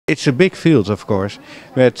It's a big field, of course,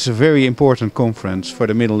 but it's a very important conference for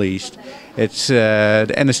the Middle East. It's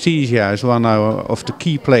the anesthesia is one of the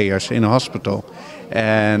key players in a hospital,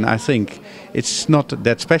 and I think it's not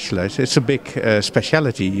that specialized. It's a big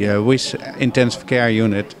specialty with intensive care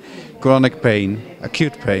unit, chronic pain,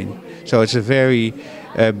 acute pain. So it's a very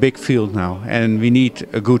big field now, and we need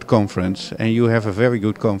a good conference. And you have a very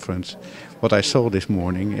good conference. What I saw this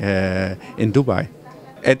morning in Dubai.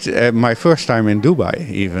 It's my first time in Dubai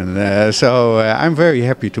even, so I'm very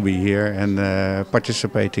happy to be here and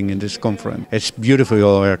participating in this conference. It's beautifully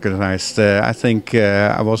organized. I think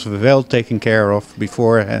I was well taken care of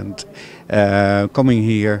beforehand. Coming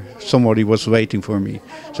here, somebody was waiting for me,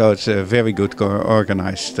 so it's very good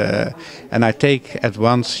organized. And I take at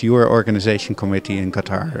once your organization committee in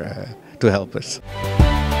Qatar to help us.